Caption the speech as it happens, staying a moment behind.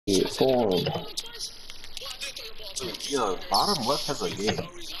Form. Yo, bottom left has a game.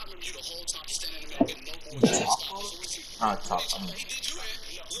 Top left? Not top. I mean,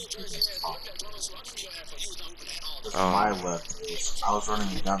 top. Because my left is. I was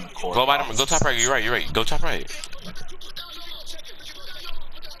running down the court. Go bottom. Go top right. You're right. You're right. Go top right.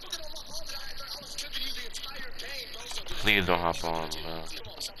 Please don't hop on.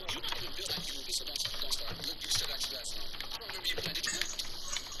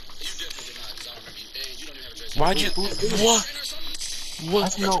 Why'd you? What?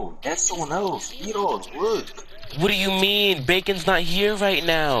 What? No, that's someone else. Edo, look. What do you mean? Bacon's not here right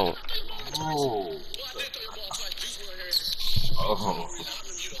now. Oh. Oh.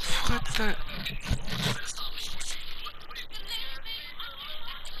 What the?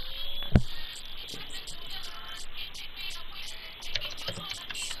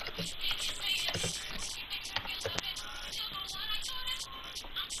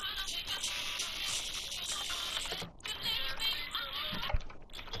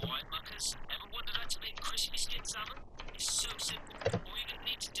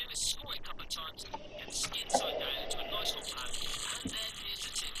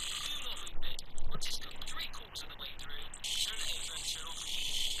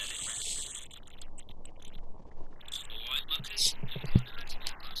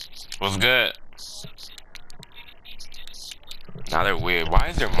 What's good? Nah, they're weird. Why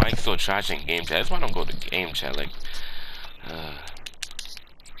is their mic so trash in game chat? That's why I don't go to game chat. Like,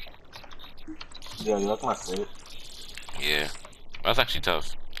 Yeah, you like my fit? yeah, that's actually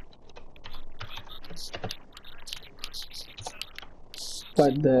tough.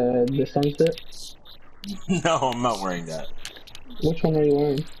 What, the sunset? No, I'm not wearing that. Which one are you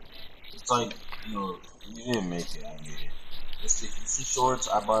wearing? It's like, you didn't make it. I made it. It's the Houston shorts.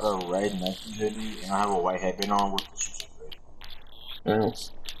 I bought a red Nike hoodie, and I have a white headband on with the shoes red. Oh.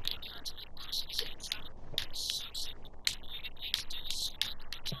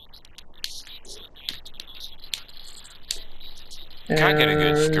 Can I get a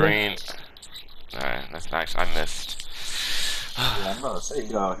good screen? Alright, that's nice. I missed. Yeah, I'm about to say,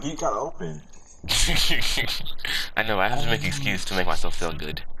 he got open. I know, I have to make an excuse to make myself feel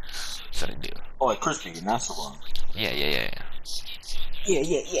good. That's what I do. Oh, like crispy, that's the one. Yeah. Yeah.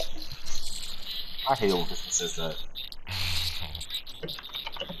 I hate it when Crispy says that.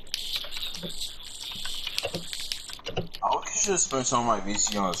 I should have spent some of my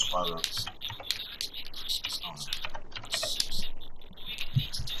VC on a spot up.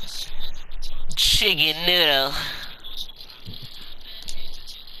 Chicken noodle.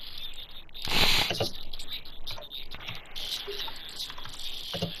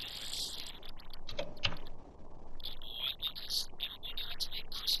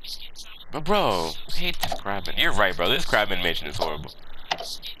 But bro, I hate this crab. You're right, bro. This crab animation is horrible.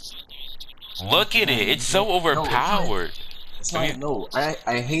 Look at it. It's so overpowered. It's not, no,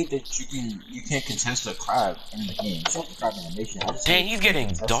 I hate that you can't contest a crab in the game. It's not the crab animation. Dang, he's getting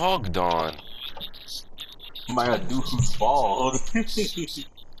dogged on. By a dude who's bald. He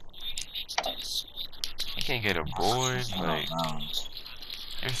can't get a board. Like,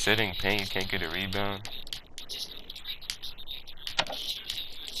 you're sitting paint, you can't get a rebound.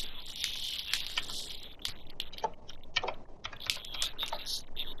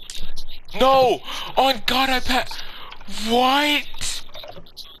 No! On God, I pat. What?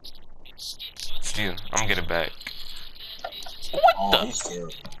 Steal. I'm gonna get it back. What the? He's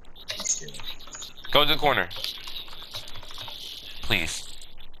scared. Go to the corner. Please.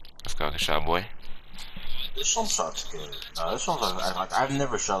 Let's go. Good shot, boy. There's some shots good. There's some shots I've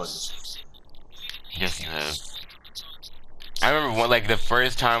never shot like this. Yes, you have. I remember one, like the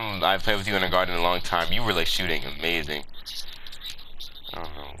first time I played with you in a garden in a long time, you were like shooting amazing. I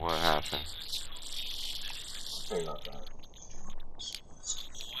don't know what happened. I'll tell you about that.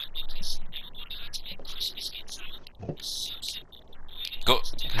 Go,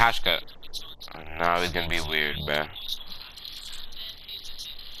 hash cut. Now it's gonna be weird, bruh.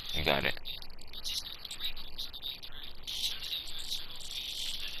 You got it.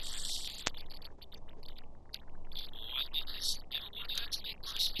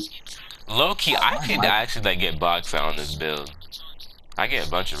 Low key, I could actually like get boxed out on this build. I get a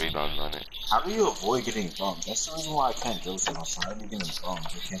bunch of rebounds on it. How do you avoid getting bumped? That's the reason why I can't do so much. I'm getting bumped.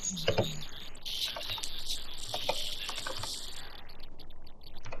 I can't keep doing it.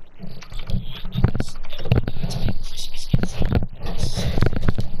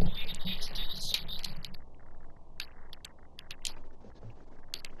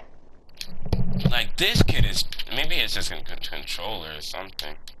 Like this kid is, maybe it's just a controller or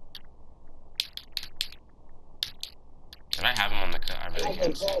something. Should I have him on the cut? I really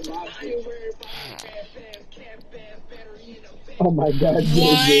can't say. Oh my god,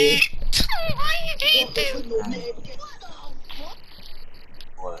 JJ. What? Why you did this?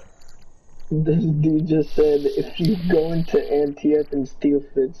 What? This dude just said, if you go into NTF and steal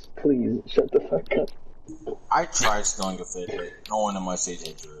fits, please shut the fuck up. I tried stealing a fit, but no one in my stage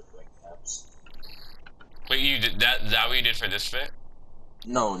had drip, like apps. Wait, you did that? Is that what you did for this fit?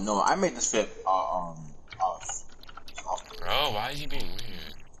 No, I made this fit off. It's off the rip. Bro, why is he being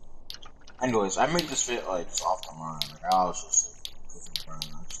weird? Anyways, I made this fit like just off the line. Like I was just like goofing around.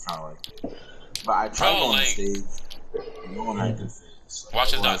 I just kind of liked it. But I tried Bro, going to like, stage. And no one had good fits. Like, watch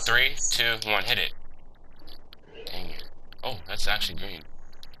it this dot. was 3, 2, 1, hit it. Dang it. Oh, that's actually green.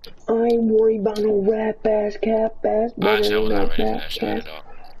 I ain't worried about no rap ass, cap ass, but Actually, I was ain't not no ready for rap that shot ass. at all.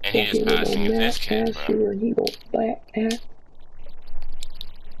 And he just Fucking with passing no of rap this kid, ass bro. shooter, he gon' black ass.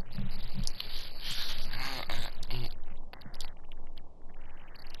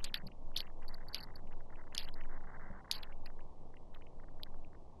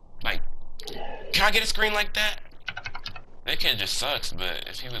 Like, can I get a screen like that? That kid just sucks, but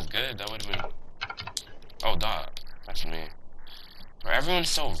if he was good, that would have been... Oh, dog. That's me. Bro, everyone's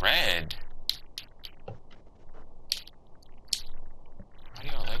so red. Why do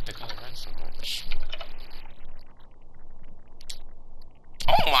y'all like the color red so much?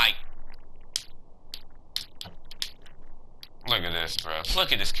 Oh my... Look at this, bro.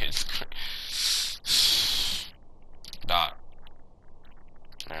 Look at this kid's screen. Dot.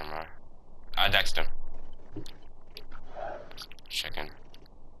 Never mind. I dexed him. Chicken.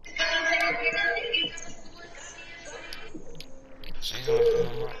 She's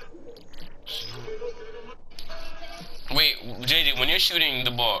on. Wait, JJ, when you're shooting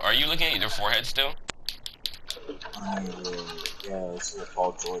the ball, are you looking at your forehead still? yeah, it's a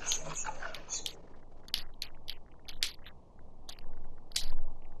Paul George finish.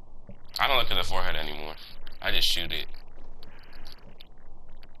 I don't look at the forehead anymore. I just shoot it.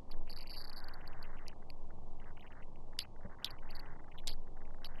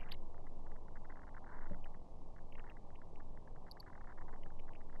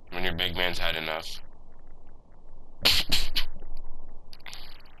 When your big man's had enough.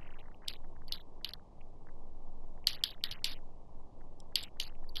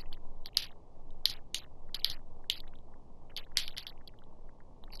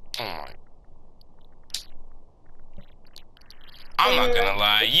 Oh my. I'm not gonna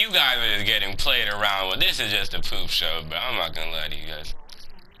lie, you guys are just getting played around with. This is just a poop show, bro. I'm not gonna lie to you guys.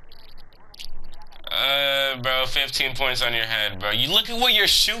 Bro, 15 points on your head, bro. You look at what you're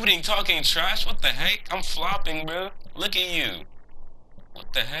shooting, talking trash. What the heck? I'm flopping, bro. Look at you.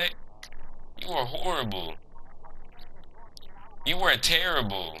 What the heck? You are horrible. You were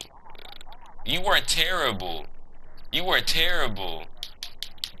terrible. You were terrible. You were terrible.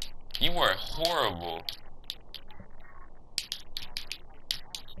 You were horrible.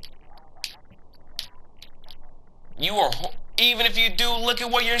 You are even if you do, look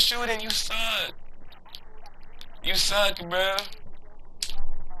at what you're shooting. You suck. You suck, bro.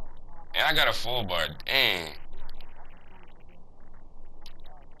 And I got a full bar. Dang.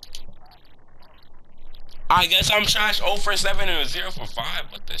 I guess I'm trash. 0 for 7 and 0 for 5.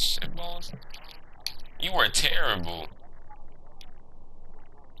 What the shit balls? You were terrible.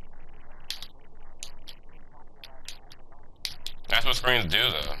 That's what screens do,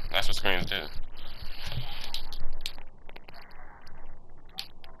 though. That's what screens do.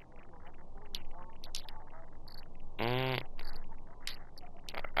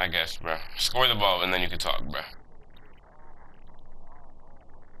 I guess, bro. Score the ball and then you can talk, bro.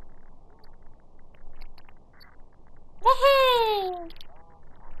 Woohoo!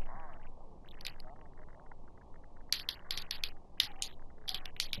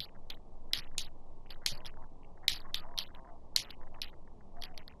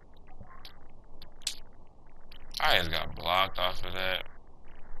 I just got blocked off of that.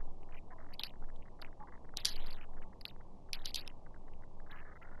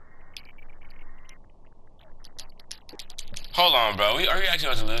 Hold on, bro. Are you actually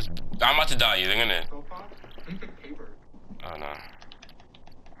about to lose? I'm about to die. You're gonna. Oh no.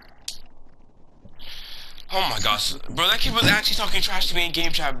 Oh my gosh, bro. That kid was actually talking trash to me in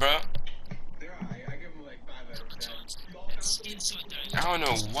game chat, bro. I don't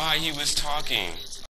know why he was talking.